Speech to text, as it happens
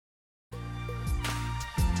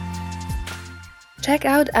Check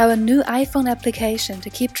out our new iPhone application to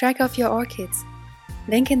keep track of your orchids.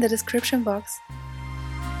 Link in the description box.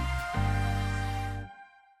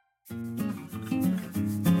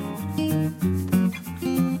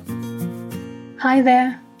 Hi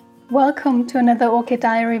there! Welcome to another Orchid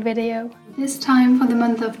Diary video. This time for the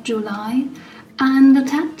month of July, and a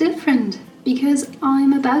tad different because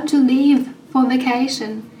I'm about to leave for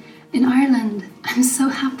vacation in Ireland. I'm so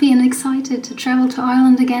happy and excited to travel to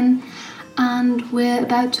Ireland again, and we're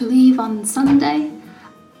about to leave on Sunday.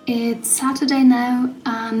 It's Saturday now,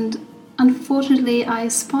 and unfortunately I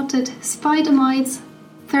spotted Spidermites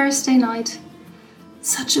Thursday night.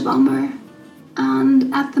 Such a bummer.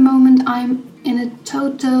 And at the moment I'm in a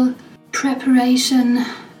total preparation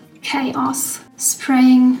chaos,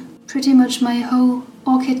 spraying pretty much my whole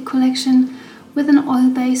orchid collection with an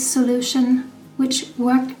oil-based solution, which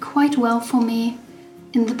worked quite well for me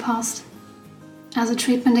in the past as a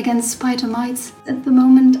treatment against spider mites. At the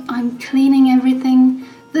moment I'm cleaning everything,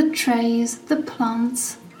 the trays, the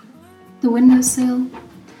plants, the windowsill,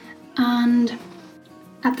 and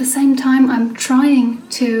at the same time I'm trying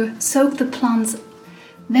to soak the plants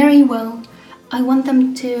very well. I want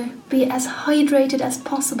them to be as hydrated as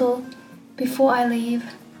possible before I leave.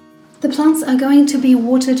 The plants are going to be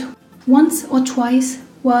watered once or twice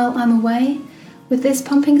while I'm away with this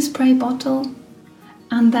pumping spray bottle,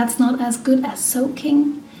 and that's not as good as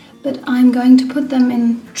soaking, but I'm going to put them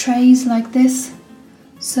in trays like this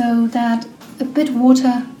so that a bit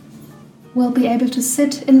water will be able to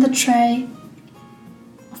sit in the tray.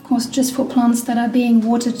 Of course, just for plants that are being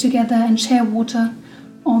watered together and share water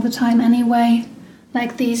all the time anyway,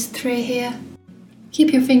 like these three here.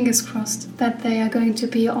 Keep your fingers crossed that they are going to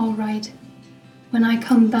be alright. When I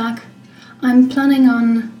come back, I'm planning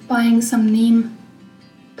on buying some neem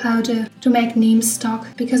powder to make neem stock,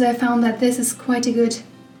 because I found that this is quite a good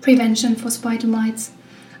prevention for spider mites,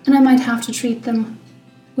 and I might have to treat them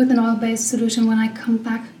with an oil-based solution when I come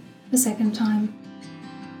back the second time.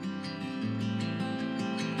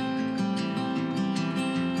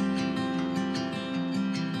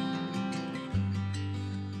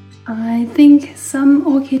 I think some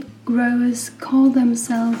orchid growers call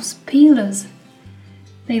themselves peelers.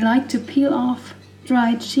 They like to peel off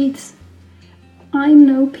dried sheets. I'm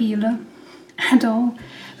no peeler at all,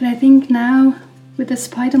 but I think now with the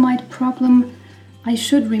spider mite problem I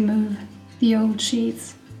should remove the old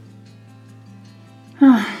sheets.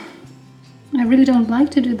 I really don't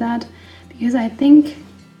like to do that because I think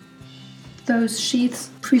those sheets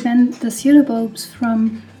prevent the pseudobulbs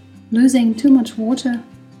from losing too much water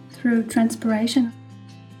through transpiration.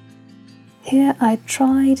 Here I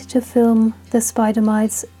tried to film the spider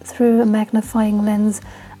mites through a magnifying lens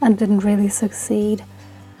and didn't really succeed.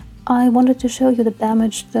 I wanted to show you the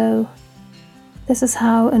damage though. This is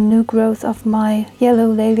how a new growth of my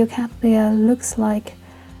yellow Leliocattleya looks like,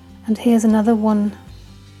 and here's another one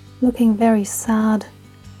looking very sad,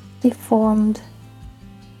 deformed.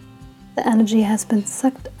 The energy has been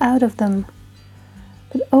sucked out of them,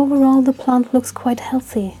 but overall the plant looks quite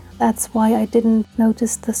healthy. That's why I didn't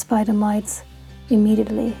notice the spider mites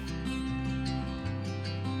immediately.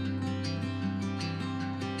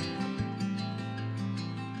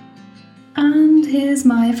 And here's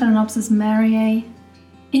my Phalaenopsis mariae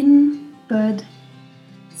in bud.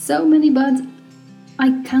 So many buds,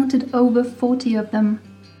 I counted over 40 of them.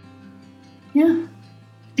 Yeah,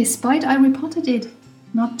 despite I repotted it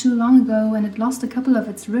not too long ago and it lost a couple of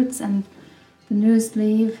its roots and the newest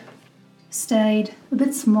leaf stayed a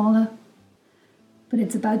bit smaller, but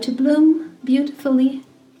it's about to bloom beautifully.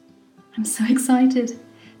 I'm so excited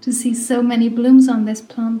to see so many blooms on this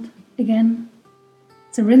plant again.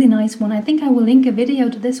 It's a really nice one. I think I will link a video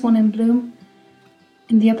to this one in bloom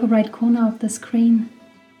in the upper right corner of the screen.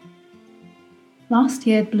 Last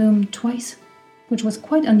year it bloomed twice, which was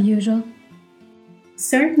quite unusual.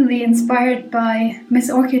 Certainly inspired by Miss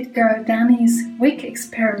Orchid girl Danny's wick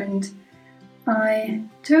experiment, I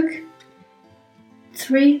took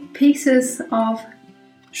 3 pieces of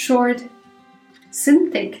short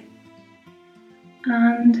Synthic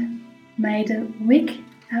and made a wick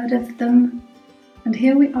out of them, and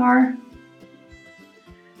here we are.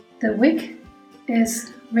 The wick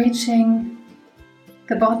is reaching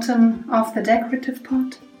the bottom of the decorative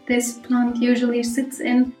pot this plant usually sits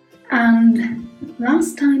in, and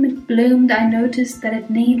last time it bloomed I noticed that it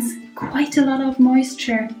needs quite a lot of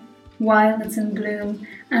moisture while it's in bloom,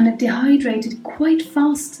 and it dehydrated quite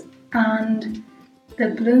fast and the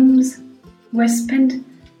blooms were spent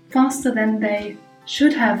faster than they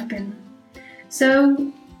should have been.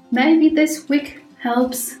 So maybe this wick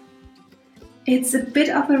helps. It's a bit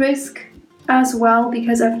of a risk, as well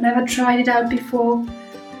because I've never tried it out before.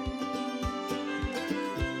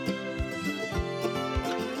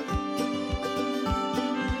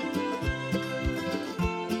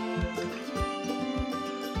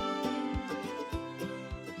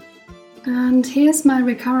 And here's my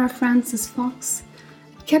Ricara Francis Fox.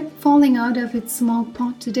 It kept falling out of its small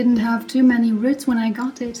pot. It didn't have too many roots when I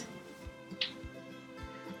got it.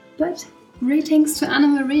 But greetings to Anna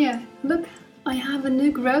Maria. Look, I have a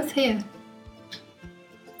new growth here.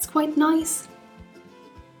 It's quite nice.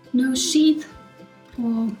 No sheath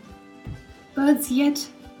or buds yet.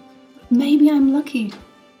 Maybe I'm lucky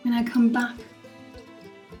when I come back.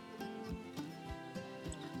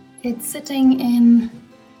 It's sitting in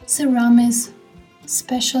Ceramis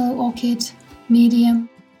Special Orchid Medium.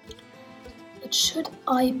 But should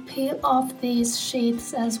I peel off these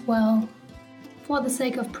sheaths as well? For the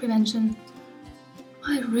sake of prevention.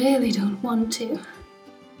 I really don't want to.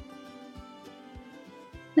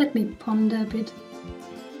 Let me ponder a bit.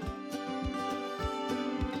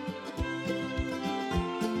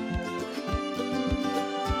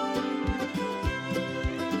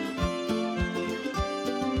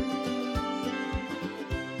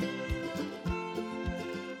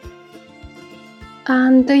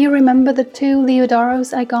 And do you remember the 2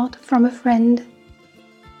 Leodoros I got from a friend?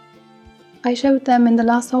 I showed them in the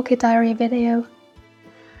last OrchiDiary video.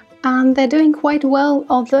 And they're doing quite well,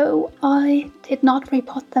 although I did not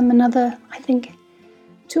repot them another, I think,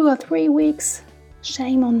 2 or 3 weeks.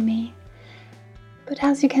 Shame on me. But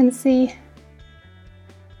as you can see,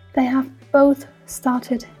 they have both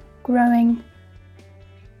started growing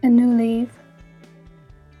a new leaf.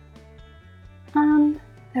 And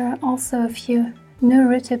there are also a few new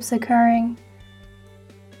root tips occurring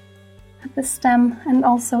at the stem and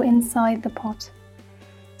also inside the pot.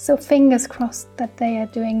 So fingers crossed that they are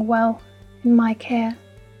doing well in my care.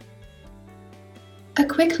 A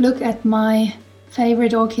quick look at my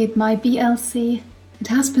favorite orchid, my BLC. It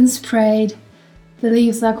has been sprayed. The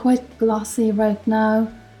leaves are quite glossy right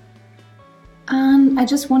now. And I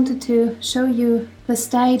just wanted to show you the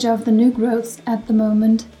stage of the new growths at the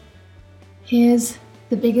moment. Here's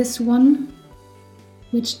the biggest one,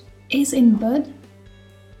 which is in bud.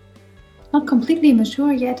 Not completely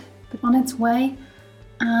mature yet, but on its way.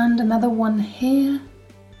 And another one here.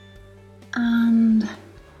 And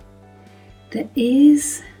there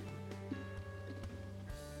is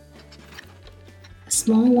a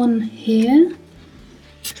small one here.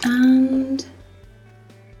 And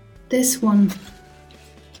this one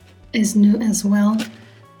is new as well,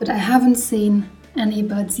 but I haven't seen any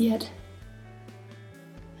buds yet.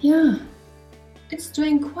 Yeah, it's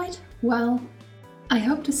doing quite well. I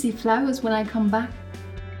hope to see flowers when I come back.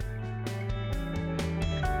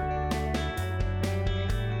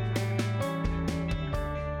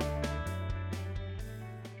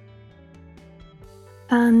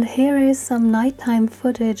 And here is some nighttime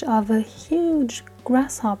footage of a huge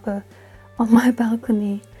grasshopper on my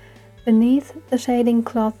balcony. Beneath the shading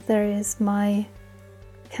cloth there is my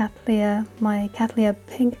Cattleya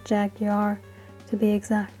pink jaguar to be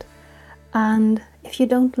exact. And if you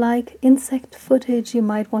don't like insect footage, you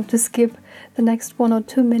might want to skip the next 1 or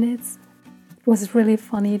 2 minutes. It was really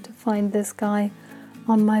funny to find this guy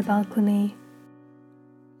on my balcony.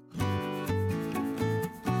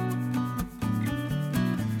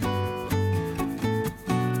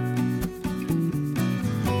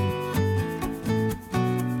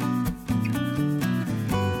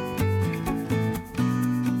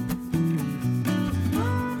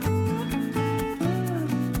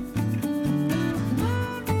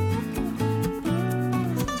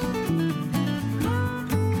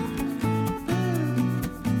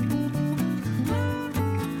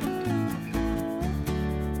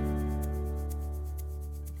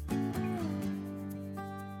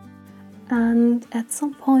 And at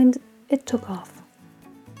some point it took off.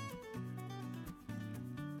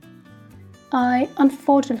 I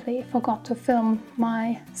unfortunately forgot to film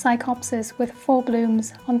my Psychopsis with 4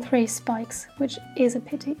 blooms on 3 spikes, which is a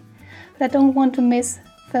pity. But I don't want to miss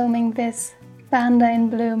filming this Vanda in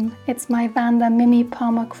bloom. It's my Vanda Mimi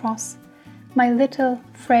Palmer Cross, my little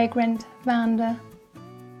fragrant Vanda.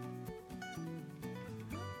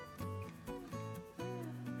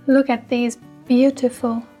 Look at these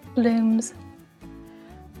beautiful blooms.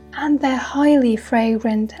 And they're highly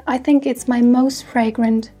fragrant. I think it's my most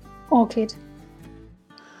fragrant orchid.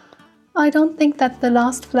 I don't think that the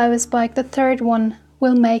last flower spike, the 3rd one,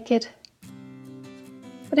 will make it.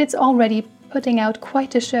 But it's already putting out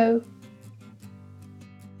quite a show.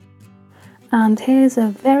 And here's a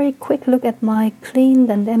very quick look at my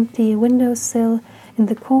cleaned and empty windowsill. In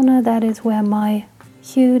the corner, that is where my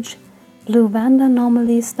huge blue vanda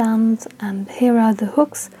normally stands, and here are the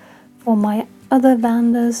hooks for my other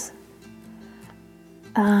vandas.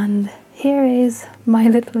 And here is my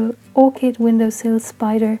little orchid windowsill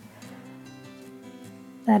spider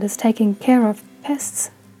that is taking care of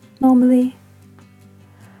pests normally.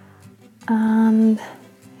 And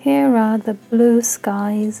here are the blue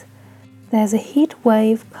skies. There's a heat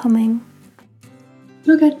wave coming.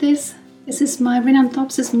 Look at this. This is my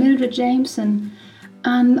Rhinanthopsis Mildred Jameson,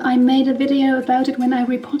 and I made a video about it when I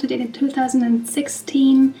repotted it in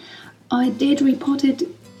 2016. I did repot it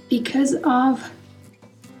because of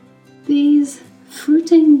these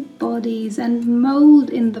fruiting bodies and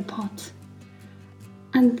mold in the pot.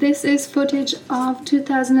 And this is footage of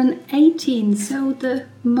 2018, so the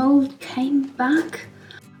mold came back.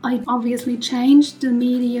 I obviously changed the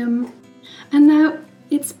medium, and now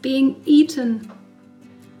it's being eaten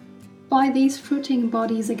by these fruiting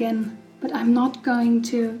bodies again. But I'm not going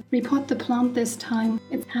to repot the plant this time.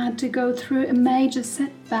 It had to go through a major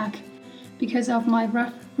setback because of my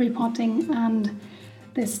rough repotting, and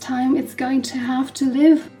this time it's going to have to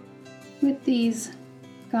live with these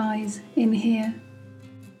guys in here.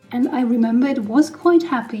 And I remember it was quite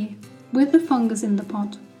happy with the fungus in the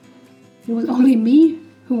pot. It was only me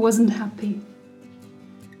who wasn't happy.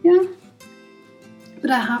 Yeah,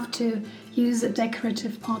 but I have to use a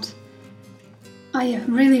decorative pot. I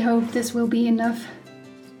really hope this will be enough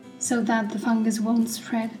so that the fungus won't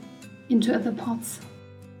spread into other pots.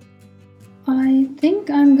 I think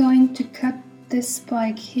I'm going to cut this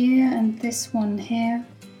spike here and this one here,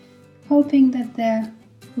 hoping that there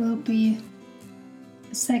will be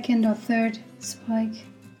a second or third spike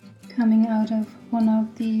coming out of one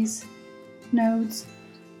of these nodes.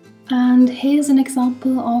 And here's an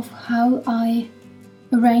example of how I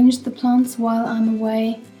arrange the plants while I'm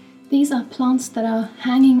away. These are plants that are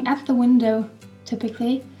hanging at the window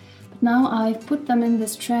typically, but now I've put them in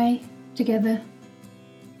this tray together,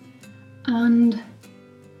 and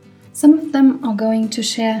some of them are going to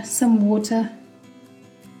share some water,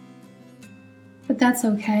 but that's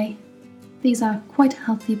okay. These are quite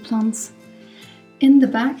healthy plants. In the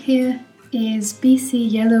back here is BC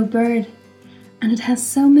Yellow Bird, and it has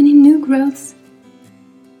so many new growths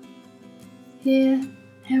here,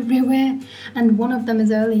 everywhere, and one of them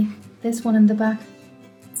is early. This one in the back,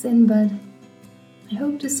 it's in bud. I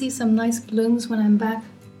hope to see some nice blooms when I'm back.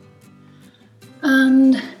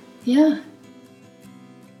 And yeah,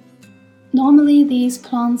 normally these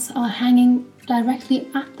plants are hanging directly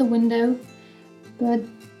at the window, but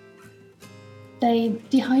they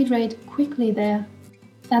dehydrate quickly there.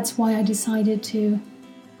 That's why I decided to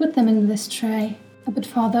put them in this tray a bit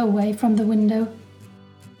farther away from the window.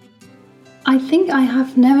 I think I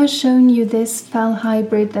have never shown you this fall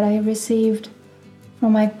hybrid that I received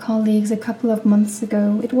from my colleagues a couple of months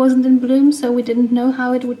ago. It wasn't in bloom, so we didn't know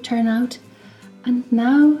how it would turn out. And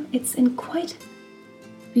now it's in quite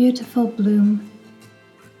beautiful bloom.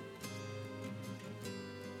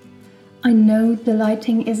 I know the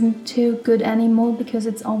lighting isn't too good anymore because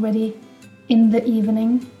it's already in the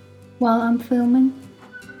evening while I'm filming.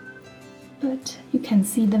 But you can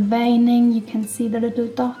see the veining, you can see the little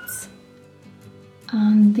dots,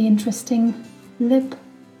 and the interesting lip.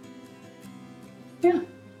 Yeah,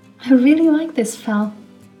 I really like this fall.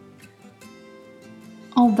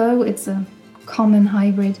 Although it's a common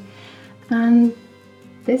hybrid. And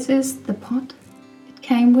this is the pot it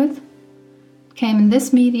came with. It came in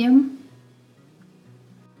this medium.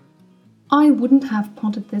 I wouldn't have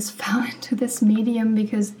potted this fall into this medium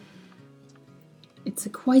because it's a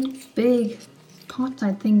quite big pot,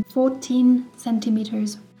 I think 14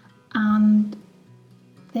 centimeters, and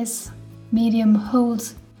this medium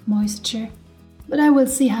holds moisture, but I will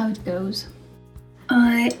see how it goes.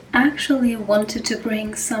 I actually wanted to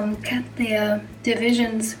bring some Cattleya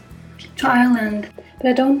divisions to Ireland, but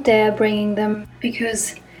I don't dare bringing them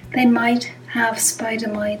because they might have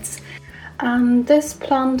Spidermites. This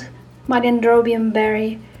plant, my Dendrobium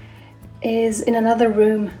berry, is in another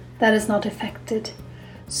room that is not affected,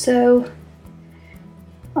 so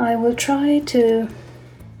I will try to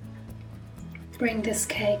bring this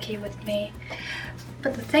keiki with me.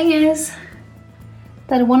 But the thing is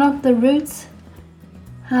that one of the roots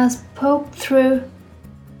has poked through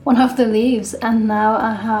one of the leaves, and now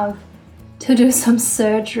I have to do some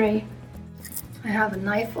surgery. I have a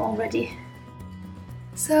knife already.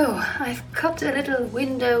 So I've cut a little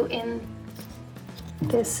window in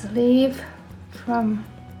this leaf from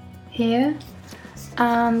here,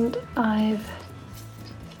 and I've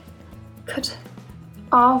cut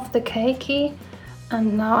off the keiki,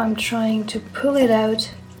 and now I'm trying to pull it out.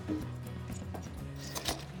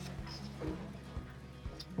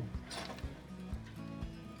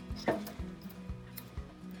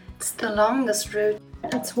 the longest root.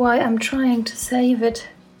 That's why I'm trying to save it.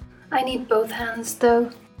 I need both hands though.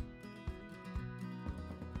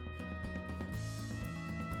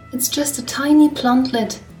 It's just a tiny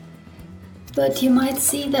plantlet, but you might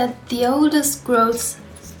see that the oldest growths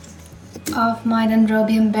of my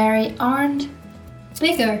Dendrobium berry aren't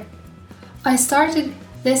bigger. I started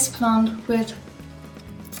this plant with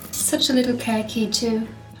such a little care key too.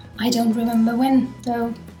 I don't remember when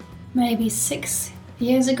though, maybe 6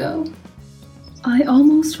 years ago. I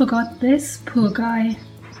almost forgot this poor guy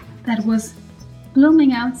that was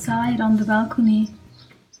blooming outside on the balcony.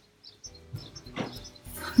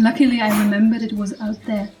 Luckily I remembered it was out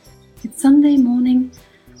there. It's Sunday morning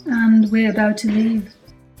and we're about to leave.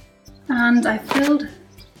 And I filled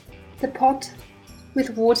the pot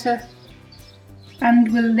with water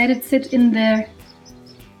and will let it sit in there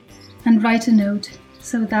and write a note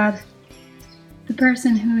so that the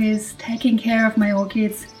person who is taking care of my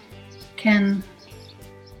orchids can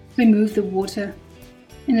remove the water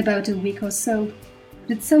in about a week or so.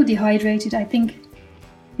 But it's so dehydrated, I think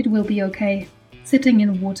it will be okay sitting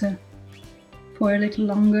in water for a little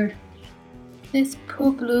longer. This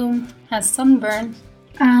poor bloom has sunburn,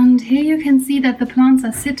 and here you can see that the plants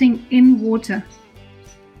are sitting in water.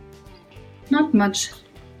 Not much,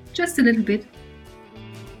 just a little bit.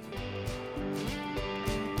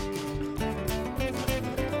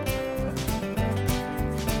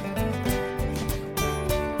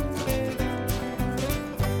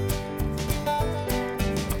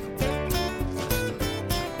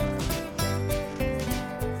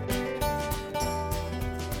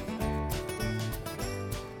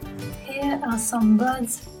 Here are some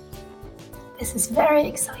buds. This is very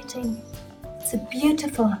exciting. It's a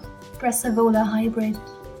beautiful Brassavola hybrid.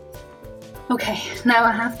 Okay, now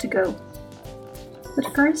I have to go.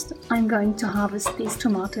 But first I'm going to harvest these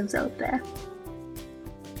tomatoes out there.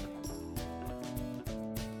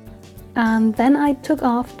 And then I took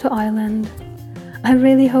off to Ireland. I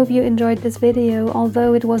really hope you enjoyed this video,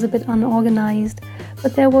 although it was a bit unorganized,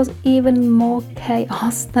 but there was even more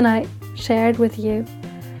chaos than I shared with you.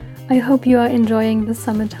 I hope you are enjoying the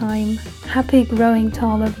summertime. Happy growing to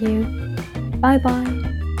all of you. Bye bye.